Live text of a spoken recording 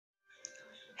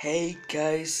Hey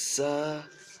guys,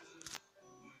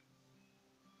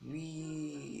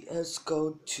 let's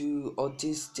go to on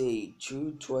this day,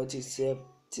 June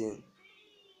 2017.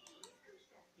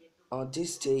 On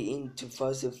this day in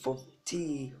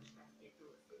 2014,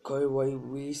 Corey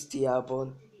released the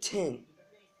album 10.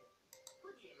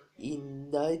 In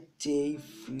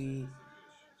 1983,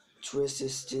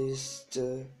 Twisted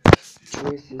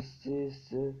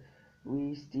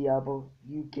released the album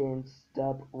You Can't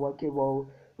Stop Rock and Roll,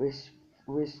 which,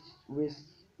 which,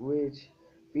 which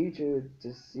featured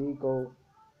the single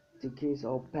The Kids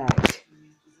Are Back.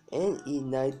 And in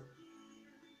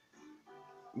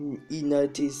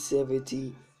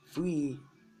 1973,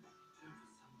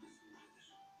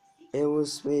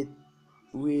 Aerosmith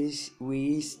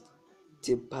released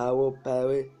the power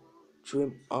ballad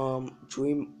Dream On,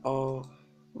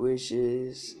 which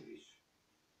is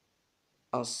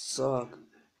a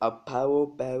power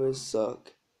ballad song.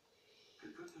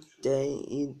 Then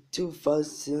in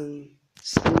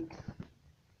 2006,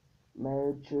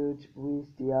 Mary Church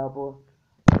released the album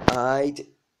I'd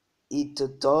Eat the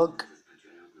Dog.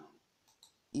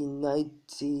 In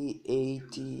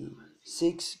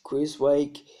 1986, Chris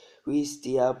Wake released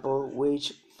the album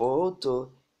Which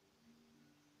Photo,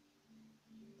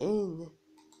 and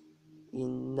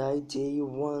in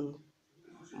 1981,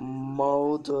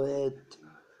 Motorhead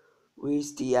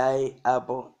released the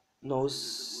album No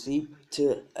Sleep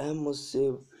to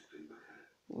Emotive,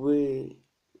 which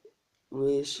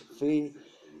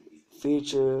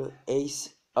feature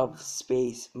Ace of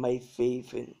Space, my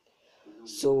favorite.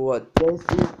 So that's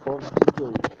it for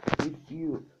today. If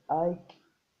you like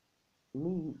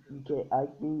me, you can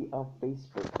like me on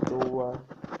Facebook. So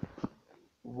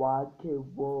rock and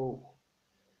roll.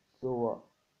 So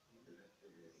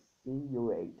see you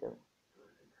later.